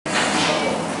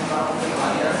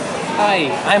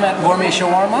Hi, I'm at Gourmet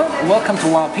Shawarma. Welcome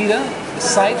to Peeta, the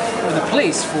site or the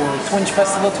place for Twinge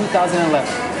Festival 2011.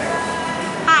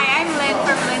 Hi, I'm Lynn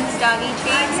from Lynn's Doggy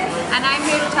Treats, and I'm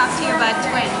here to talk to you about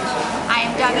Twinge. I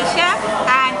am Doggy Chef,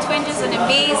 and Twinge is an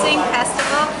amazing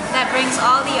festival that brings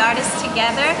all the artists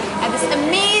together at this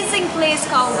amazing place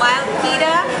called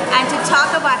Peeta. And to talk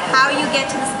about how you get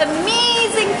to this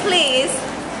amazing place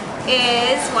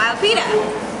is Peeta.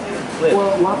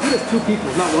 Well, Peeta is two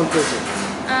people, not one person.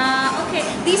 Okay,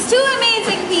 these two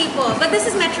amazing people, but this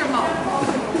is Metro Mall.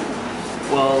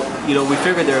 Well, you know, we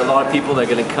figured there are a lot of people that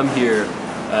are going to come here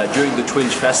during the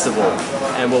Twinge Festival,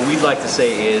 and what we'd like to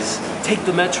say is take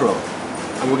the Metro,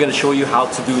 and we're going to show you how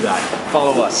to do that.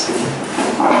 Follow us.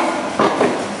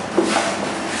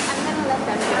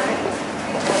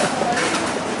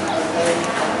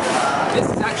 This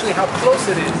is actually how close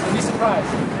it is. You'll be surprised.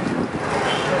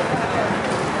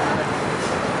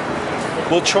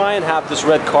 We'll try and have this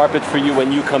red carpet for you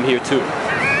when you come here too.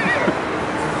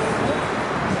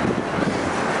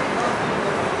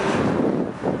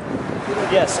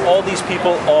 Yes, all these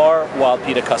people are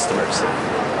Peeta customers.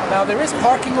 Now there is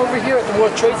parking over here at the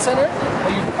World Trade Center,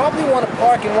 but you probably want to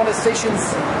park in one of the stations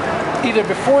either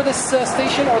before this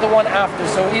station or the one after.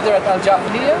 So either at Al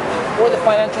Jafaliya or the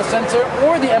Financial Center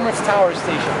or the Emirates Tower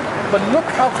station. But look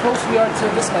how close we are to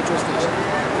this metro station.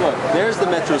 Look, there's the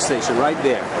metro station right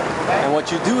there. And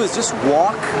what you do is just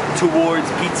walk towards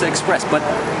Pizza Express, but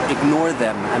ignore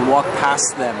them and walk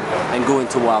past them and go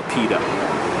into Peeta.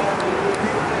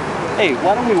 Hey,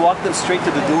 why don't we walk them straight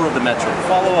to the door of the metro?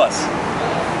 Follow us.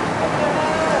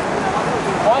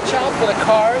 Watch out for the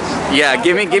cars. Yeah,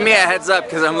 give me a heads up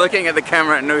because I'm looking at the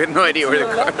camera and no idea where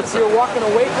the car is. So you're walking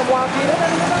away from Peeta.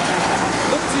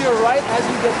 Look to your right as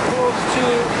you get close to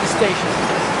the station.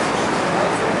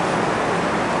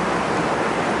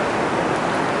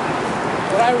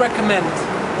 What I recommend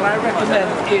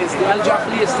is the Al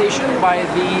Jafaliya station by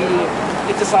the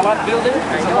Itisalat building.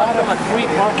 There's a lot of free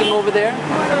parking over there.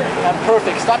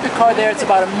 Perfect. Stop your car there. It's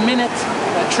about a minute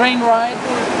train ride.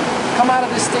 Come out of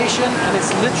the station and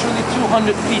it's literally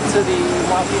 200 feet to the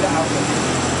Peeta outlet.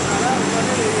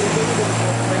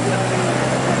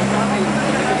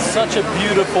 It's such a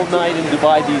beautiful night in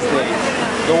Dubai these days.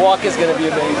 The walk is going to be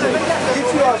amazing.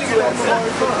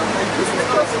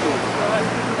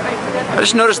 I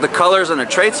just noticed the colors on the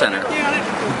Trade Center.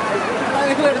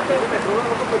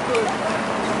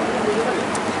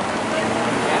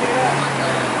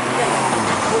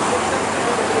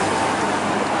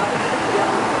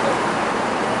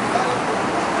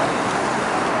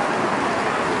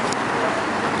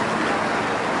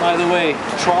 By the way,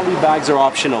 trolley bags are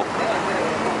optional.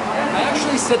 I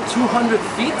actually said 200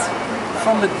 feet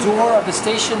from the door of the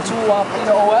station to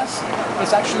Peeta OS.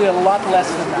 It's actually a lot less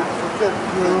than that.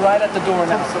 We're right at the door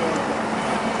now.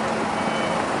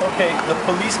 Okay, the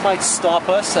police might stop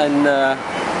us and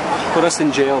put us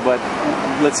in jail, but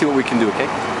let's see what we can do, okay?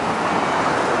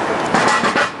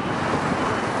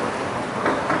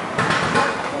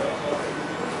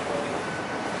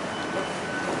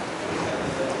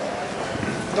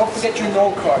 Don't forget your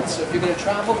no card. So if you're going to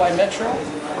travel by metro,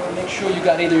 make sure you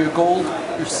got either your gold,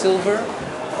 your silver,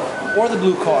 or the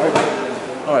blue card.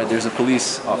 Alright, there's a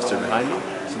police officer behind me,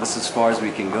 so this is as far as we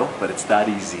can go, but it's that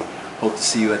easy. Hope to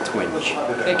see you at Twinge.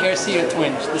 Take care, see you at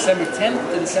Twinge, December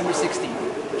 10th to December 16th.